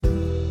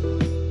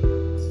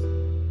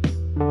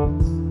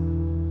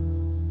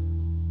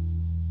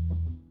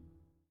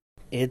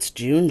It's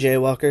June,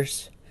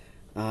 Jaywalkers.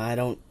 I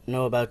don't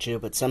know about you,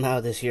 but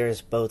somehow this year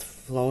has both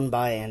flown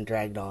by and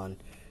dragged on,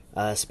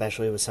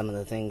 especially with some of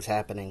the things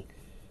happening.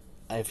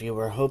 If you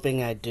were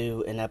hoping I'd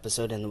do an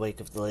episode in the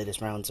wake of the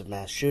latest rounds of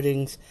mass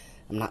shootings,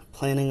 I'm not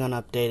planning on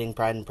updating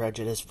Pride and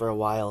Prejudice for a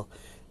while,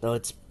 though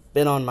it's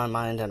been on my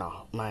mind and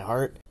my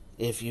heart.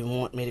 If you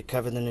want me to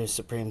cover the new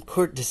Supreme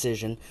Court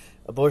decision,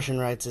 abortion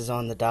rights is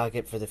on the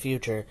docket for the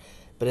future,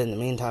 but in the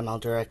meantime, I'll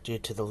direct you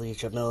to the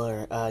Leisha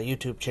Miller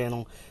YouTube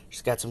channel.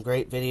 She's got some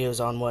great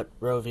videos on what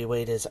Roe v.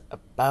 Wade is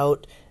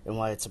about and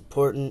why it's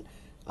important.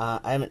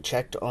 I haven't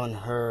checked on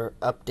her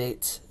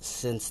updates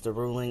since the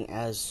ruling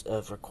as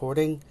of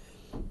recording,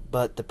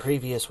 but the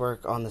previous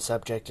work on the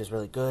subject is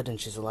really good,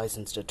 and she's a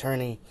licensed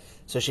attorney,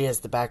 so she has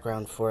the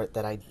background for it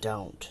that I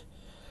don't.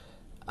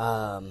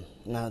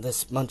 Now,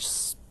 this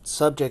month's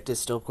subject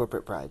is still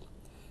corporate pride.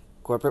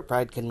 Corporate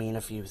pride can mean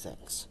a few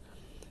things.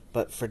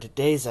 But for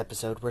today's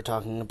episode, we're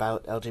talking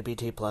about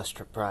LGBT plus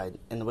pride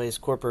and the ways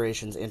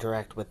corporations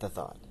interact with the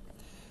thought.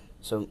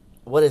 So,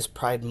 what is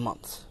Pride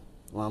Month?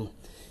 Well,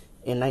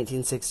 in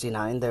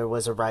 1969, there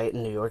was a riot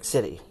in New York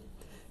City,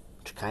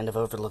 which kind of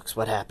overlooks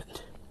what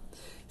happened.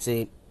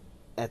 See,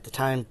 at the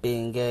time,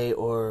 being gay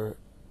or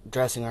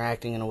dressing or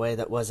acting in a way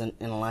that wasn't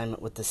in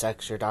alignment with the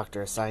sex your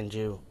doctor assigned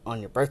you on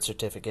your birth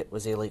certificate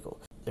was illegal.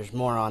 There's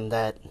more on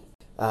that,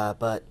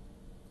 but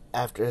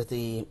after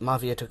the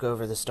mafia took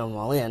over the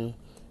Stonewall Inn,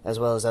 as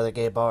well as other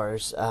gay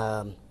bars,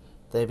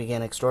 they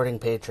began extorting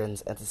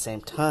patrons. At the same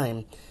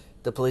time,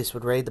 the police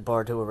would raid the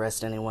bar to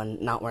arrest anyone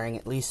not wearing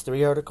at least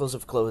 3 articles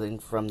of clothing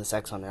from the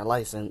sex on their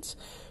license,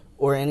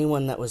 or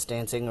anyone that was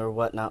dancing or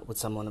whatnot with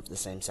someone of the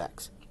same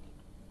sex.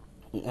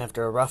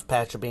 After a rough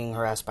patch of being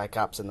harassed by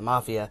cops and the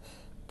mafia,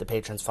 the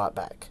patrons fought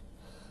back.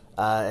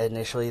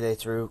 Initially, they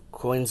threw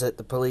coins at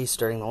the police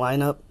during the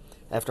lineup,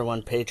 after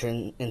one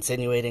patron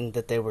insinuating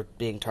that they were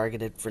being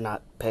targeted for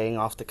not paying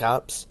off the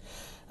cops.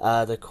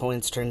 The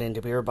coins turned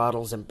into beer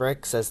bottles and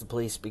bricks as the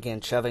police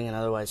began shoving and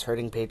otherwise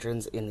hurting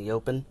patrons in the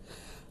open.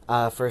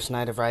 First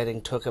night of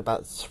rioting took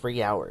about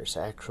 3 hours,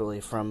 actually,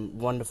 from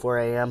 1 to 4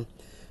 a.m.,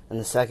 and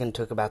the second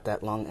took about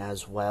that long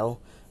as well.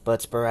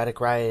 But sporadic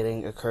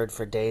rioting occurred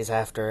for days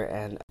after,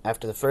 and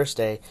after the first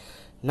day,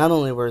 not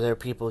only were there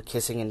people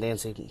kissing and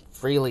dancing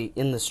freely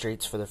in the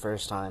streets for the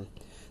first time,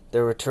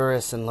 there were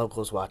tourists and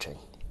locals watching.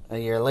 A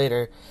year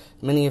later,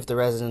 many of the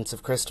residents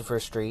of Christopher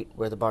Street,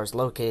 where the bar is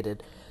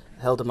located,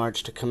 held a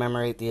march to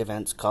commemorate the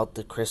events called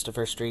the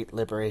Christopher Street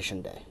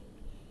Liberation Day.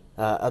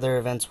 Other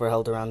events were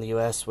held around the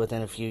U.S.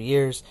 within a few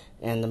years,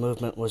 and the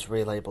movement was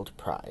relabeled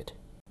Pride.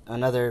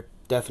 Another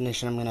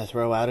definition I'm going to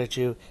throw out at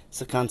you is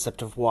the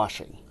concept of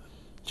washing.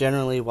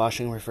 Generally,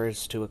 washing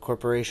refers to a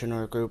corporation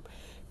or a group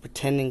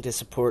pretending to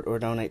support or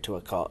donate to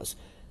a cause,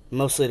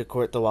 mostly to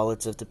court the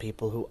wallets of the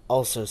people who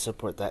also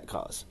support that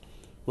cause.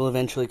 We'll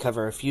eventually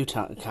cover a few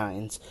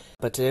kinds,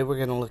 but today we're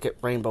going to look at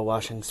rainbow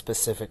washing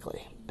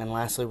specifically. And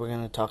lastly, we're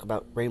going to talk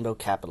about rainbow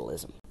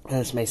capitalism. And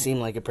this may seem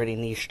like a pretty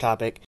niche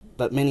topic,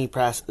 but many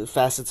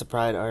facets of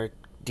pride are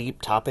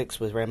deep topics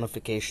with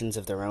ramifications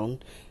of their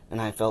own,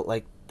 and I felt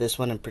like this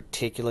one in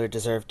particular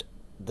deserved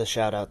the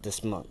shout out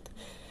this month.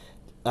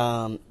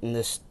 And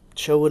this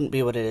show wouldn't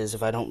be what it is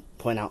if I don't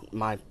point out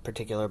my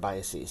particular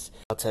biases.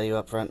 I'll tell you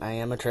up front, I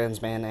am a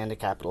trans man and a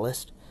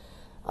capitalist.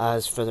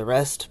 As for the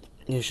rest,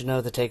 you should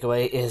know the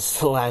takeaway is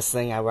the last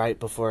thing I write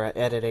before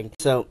editing,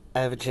 so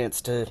I have a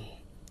chance to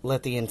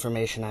let the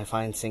information I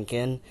find sink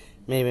in,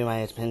 maybe my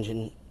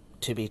opinion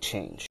to be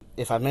changed.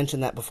 If I've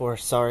mentioned that before,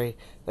 sorry.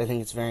 I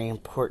think it's very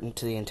important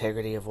to the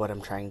integrity of what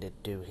I'm trying to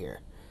do here.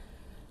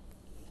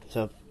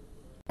 So,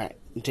 alright,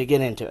 to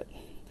get into it.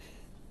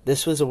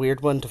 This was a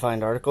weird one to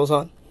find articles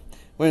on.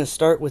 We're going to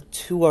start with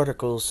 2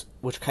 articles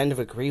which kind of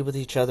agree with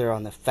each other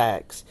on the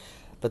facts,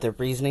 but their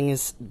reasoning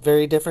is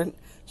very different,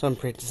 so I'm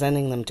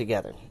presenting them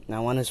together.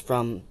 Now, one is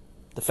from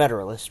The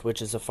Federalist,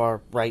 which is a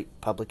far-right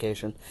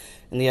publication,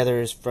 and the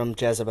other is from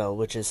Jezebel,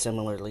 which is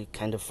similarly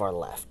kind of far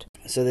left.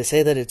 So they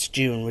say that it's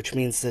June, which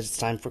means that it's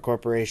time for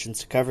corporations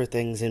to cover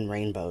things in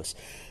rainbows.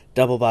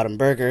 Double-bottom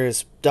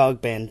burgers,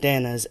 dog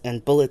bandanas,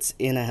 and bullets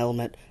in a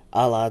helmet,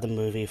 a la the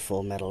movie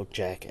Full Metal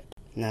Jacket.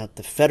 Now,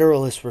 The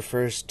Federalist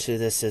refers to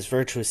this as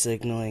virtue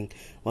signaling,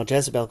 while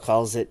Jezebel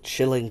calls it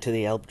chilling to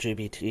the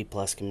LGBT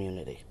plus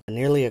community.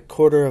 Nearly a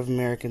quarter of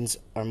Americans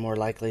are more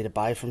likely to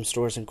buy from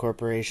stores and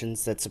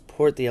corporations that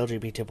support the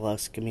LGBT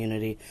plus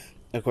community,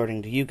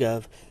 according to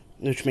YouGov,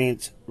 which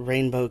makes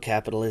rainbow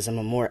capitalism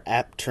a more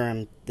apt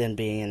term than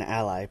being an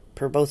ally,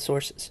 per both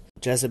sources.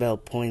 Jezebel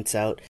points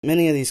out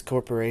many of these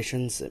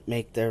corporations that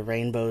make their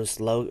logos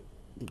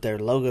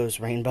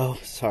rainbow,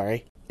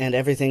 and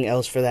everything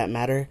else for that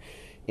matter,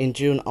 in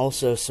June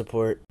also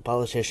support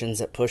politicians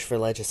that push for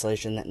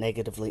legislation that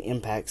negatively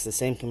impacts the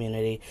same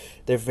community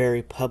they're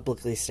very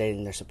publicly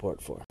stating their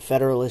support for.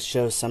 Federalists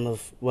show some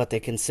of what they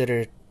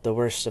consider the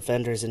worst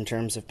offenders in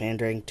terms of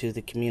pandering to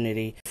the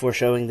community for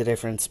showing the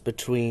difference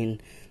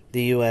between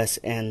the U.S.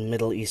 and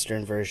Middle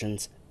Eastern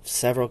versions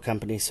several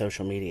companies'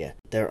 social media.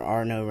 There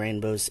are no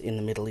rainbows in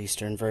the Middle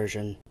Eastern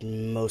version.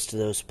 Most of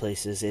those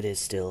places it is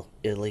still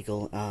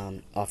illegal,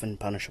 often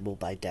punishable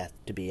by death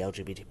to be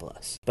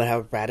LGBT+. But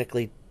how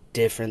radically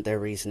different their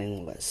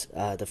reasoning was.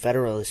 The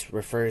Federalist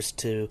refers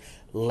to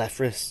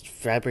leftist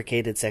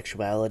fabricated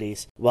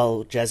sexualities,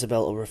 while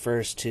Jezebel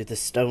refers to the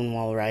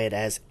Stonewall riot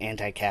as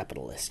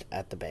anti-capitalist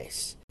at the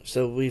base.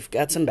 So we've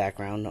got some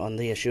background on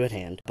the issue at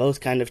hand,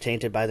 both kind of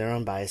tainted by their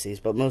own biases,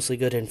 but mostly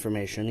good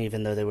information,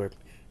 even though they were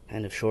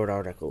kind of short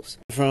articles.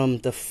 From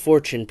the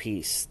Fortune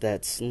piece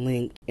that's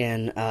linked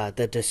in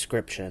the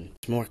description.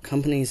 More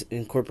companies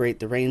incorporate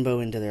the rainbow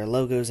into their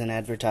logos and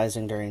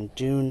advertising during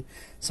June.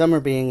 Some are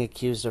being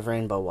accused of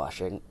rainbow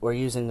washing, or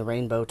using the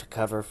rainbow to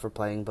cover for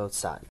playing both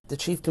sides. The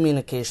chief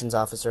communications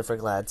officer for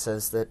GLAAD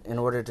says that in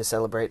order to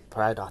celebrate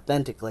Pride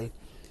authentically,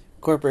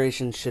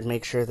 corporations should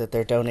make sure that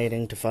they're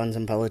donating to funds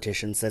and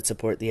politicians that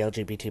support the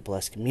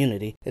LGBT+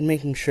 community, and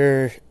making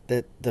sure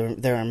that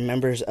there are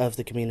members of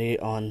the community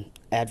on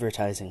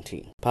advertising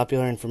team.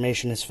 Popular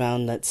information has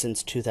found that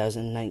since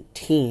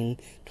 2019,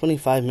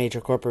 25 major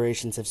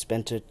corporations have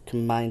spent a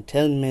combined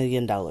 $10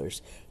 million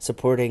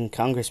supporting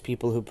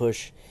congresspeople who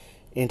push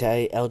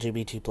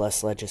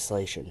anti-LGBT+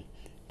 legislation.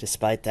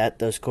 Despite that,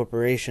 those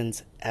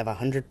corporations have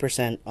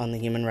 100% on the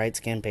Human Rights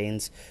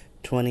Campaign's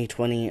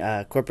 2020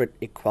 Corporate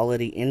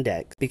Equality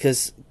Index,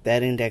 because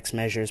that index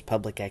measures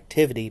public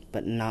activity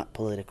but not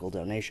political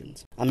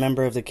donations. A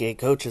member of the Gay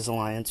Coaches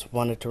Alliance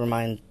wanted to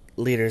remind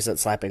leaders that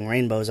slapping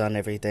rainbows on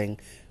everything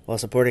while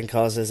supporting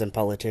causes and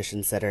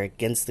politicians that are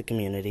against the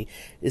community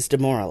is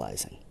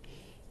demoralizing.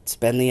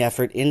 Spend the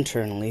effort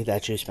internally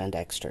that you spend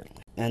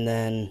externally. And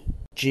then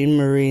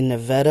Jean-Marie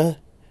Nevada,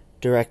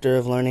 Director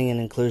of Learning and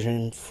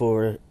Inclusion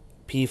for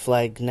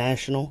PFLAG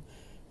National,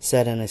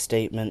 said in a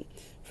statement,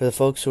 "For the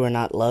folks who are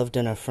not loved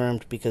and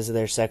affirmed because of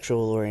their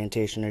sexual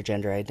orientation or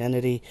gender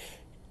identity,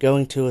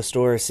 going to a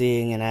store or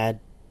seeing an ad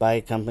by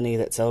a company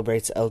that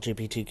celebrates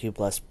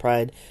LGBTQ+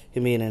 pride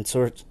can be an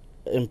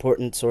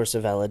important source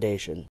of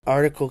validation."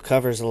 Article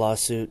covers a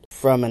lawsuit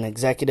from an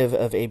executive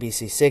of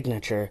ABC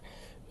Signature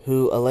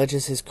who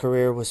alleges his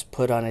career was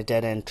put on a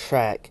dead-end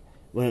track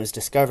when it was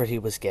discovered he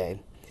was gay,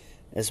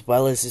 as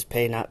well as his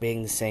pay not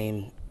being the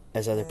same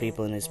as other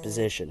people in his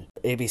position.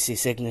 ABC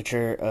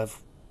Signature,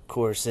 of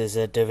course, is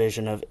a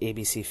division of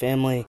ABC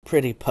Family,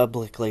 pretty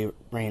publicly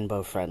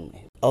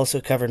rainbow-friendly. Also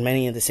covered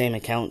many of the same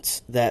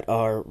accounts that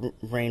are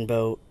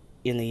rainbow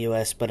in the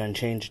U.S. but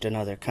unchanged in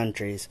other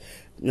countries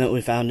that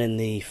we found in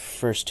the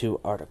first two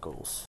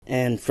articles.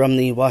 And from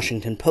the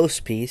Washington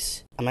Post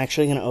piece, I'm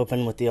actually going to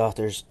open with the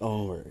author's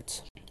own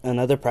words.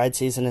 Another Pride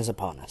season is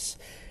upon us,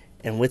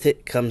 and with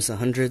it comes the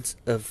hundreds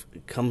of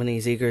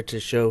companies eager to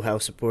show how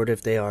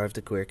supportive they are of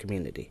the queer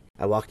community.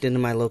 I walked into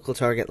my local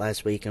Target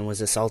last week and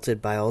was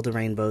assaulted by all the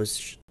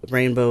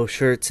rainbow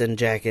shirts and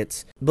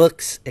jackets,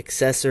 books,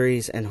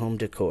 accessories, and home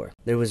decor.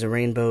 There was a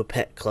rainbow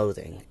pet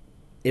clothing.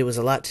 It was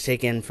a lot to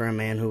take in for a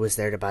man who was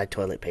there to buy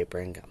toilet paper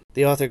and gum.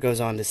 The author goes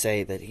on to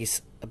say that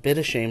he's a bit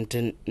ashamed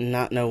to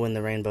not know when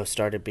the rainbow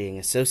started being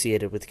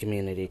associated with the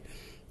community.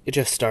 It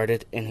just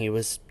started, and he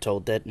was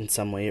told that in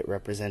some way it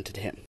represented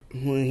him.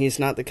 When he's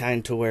not the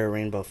kind to wear a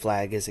rainbow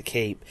flag as a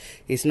cape,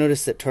 he's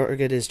noticed that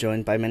Target is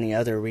joined by many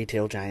other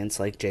retail giants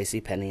like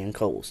JCPenney and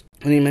Kohl's.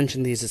 When he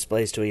mentioned these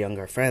displays to a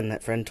younger friend,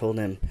 that friend told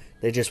him,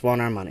 "They just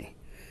want our money.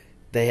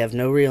 They have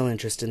no real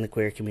interest in the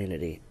queer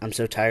community. I'm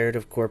so tired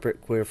of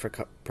corporate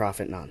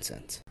queer-for-profit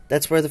nonsense."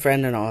 That's where the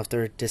friend and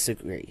author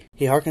disagree.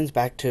 He harkens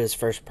back to his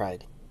first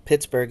Pride,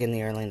 Pittsburgh in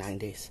the early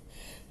 90s.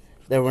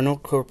 There were no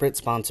corporate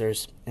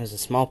sponsors. It was a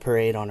small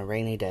parade on a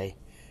rainy day,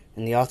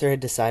 and the author had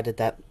decided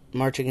that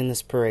marching in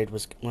this parade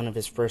was one of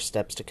his first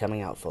steps to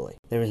coming out fully.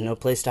 There was no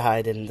place to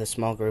hide in the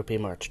small group he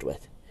marched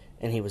with,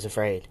 and he was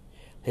afraid.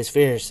 His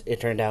fears, it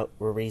turned out,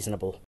 were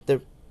reasonable.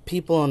 The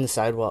people on the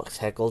sidewalks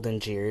heckled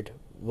and jeered.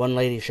 One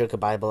lady shook a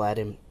Bible at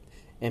him,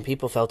 and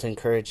people felt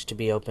encouraged to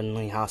be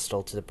openly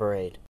hostile to the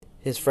parade.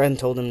 His friend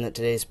told him that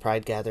today's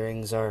Pride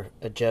gatherings are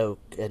a joke,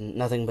 and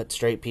nothing but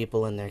straight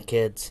people and their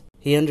kids.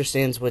 He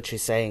understands what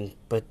she's saying,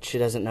 but she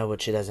doesn't know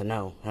what she doesn't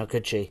know. How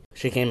could she?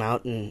 She came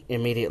out and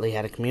immediately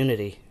had a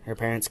community. Her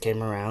parents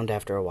came around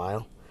after a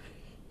while.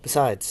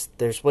 Besides,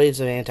 there's waves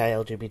of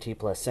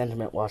anti-LGBT+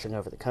 sentiment washing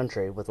over the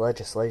country, with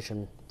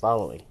legislation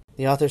following.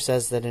 The author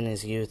says that in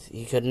his youth,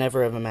 he could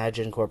never have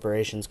imagined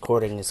corporations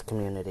courting his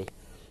community.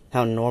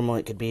 How normal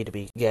it could be to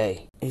be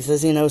gay. He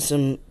says he knows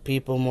some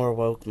people more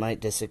woke might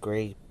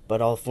disagree,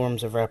 but all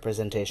forms of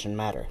representation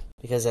matter,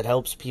 because it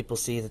helps people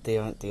see that they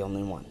aren't the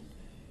only one.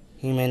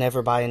 He may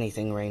never buy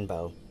anything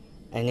rainbow,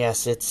 and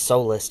yes, it's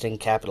soulless and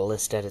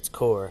capitalist at its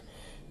core,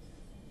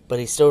 but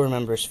he still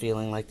remembers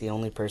feeling like the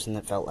only person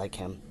that felt like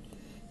him.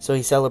 So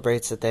he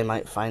celebrates that they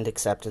might find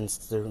acceptance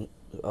through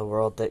a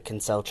world that can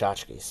sell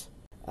tchotchkes.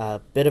 A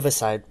bit of a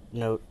side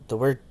note, the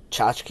word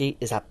tchotchke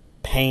is a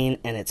pain,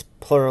 and its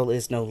plural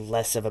is no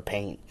less of a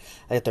pain.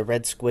 I got the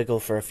red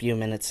squiggle for a few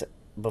minutes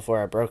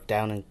before I broke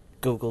down and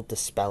Googled the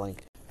spelling.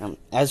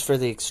 As for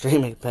the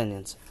extreme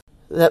opinions,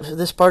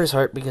 This part is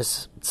hard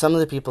because some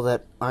of the people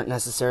that aren't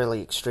necessarily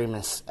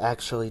extremists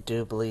actually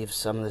do believe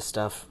some of this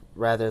stuff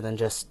rather than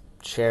just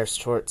share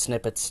short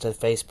snippets to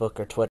Facebook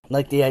or Twitter.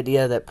 Like the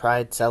idea that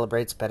Pride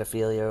celebrates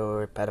pedophilia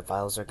or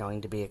pedophiles are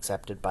going to be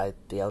accepted by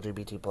the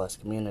LGBT plus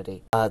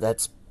community.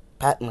 That's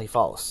patently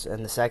false,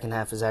 and the second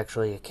half is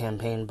actually a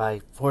campaign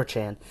by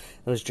 4chan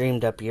that was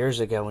dreamed up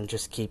years ago and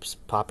just keeps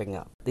popping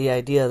up. The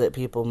idea that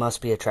people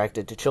must be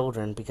attracted to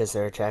children because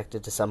they're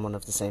attracted to someone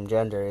of the same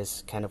gender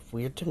is kind of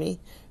weird to me,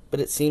 but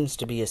it seems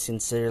to be a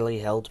sincerely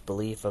held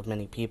belief of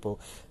many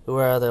people who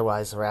are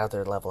otherwise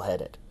rather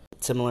level-headed.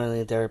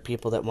 Similarly, there are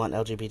people that want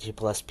LGBT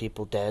plus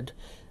people dead,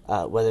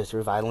 whether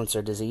through violence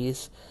or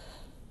disease.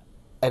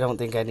 I don't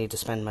think I need to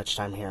spend much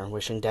time here.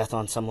 Wishing death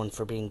on someone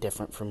for being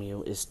different from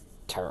you is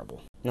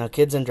terrible. Now,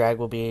 Kids in Drag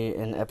will be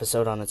an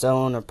episode on its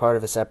own or part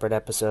of a separate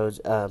episode.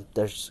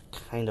 There's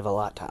kind of a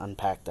lot to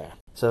unpack there.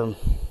 So,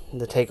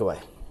 the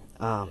takeaway.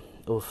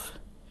 Oof.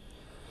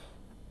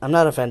 I'm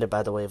not offended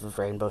by the wave of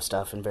rainbow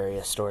stuff in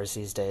various stores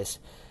these days,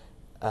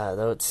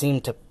 though it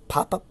seemed to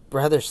pop up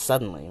rather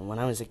suddenly. When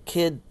I was a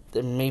kid,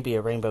 there may be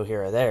a rainbow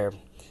here or there,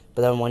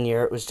 but then one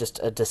year it was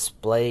just a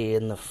display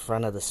in the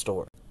front of the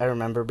store. I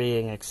remember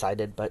being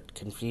excited but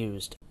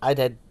confused. I'd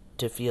had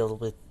to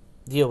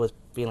deal with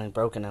feeling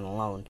broken and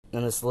alone,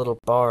 and this little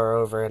bar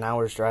over an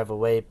hour's drive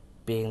away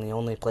being the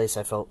only place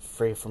I felt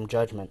free from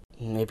judgment.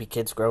 Maybe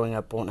kids growing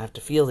up won't have to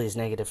feel these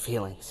negative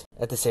feelings.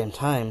 At the same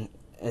time,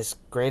 as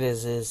great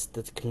as it is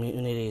that the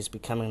community is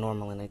becoming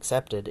normal and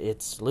accepted,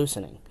 it's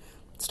loosening.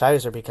 Its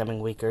ties are becoming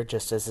weaker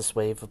just as this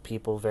wave of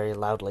people very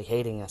loudly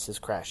hating us is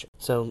crashing.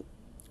 So,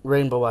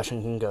 rainbow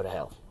washing can go to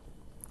hell.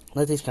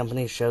 Let these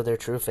companies show their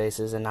true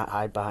faces and not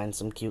hide behind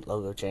some cute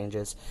logo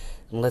changes.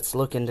 And let's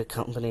look into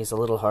companies a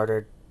little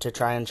harder to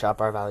try and shop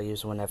our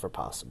values whenever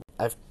possible.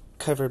 I've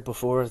covered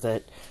before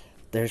that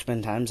there's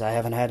been times I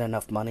haven't had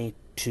enough money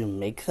to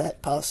make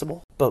that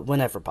possible, but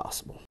whenever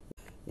possible.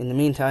 In the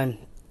meantime,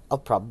 I'll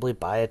probably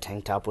buy a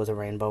tank top with a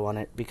rainbow on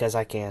it because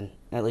I can,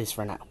 at least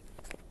for now.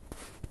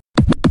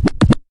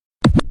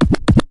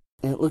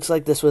 It looks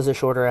like this was a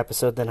shorter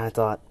episode than I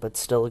thought, but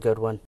still a good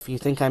one. If you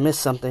think I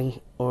missed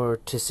something, or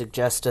to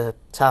suggest a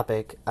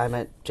topic, I'm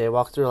at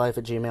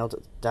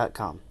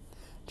jaywalkthroughlife@gmail.com.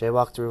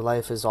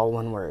 Jaywalkthroughlife is all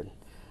one word.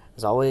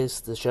 As always,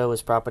 the show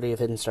is property of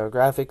Hidden Star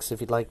Graphics. If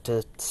you'd like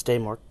to stay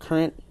more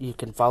current, you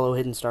can follow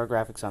Hidden Star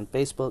Graphics on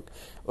Facebook,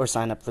 or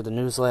sign up for the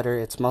newsletter.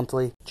 It's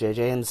monthly.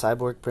 JJ and the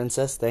Cyborg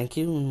Princess, thank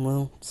you, and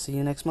we'll see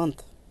you next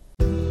month.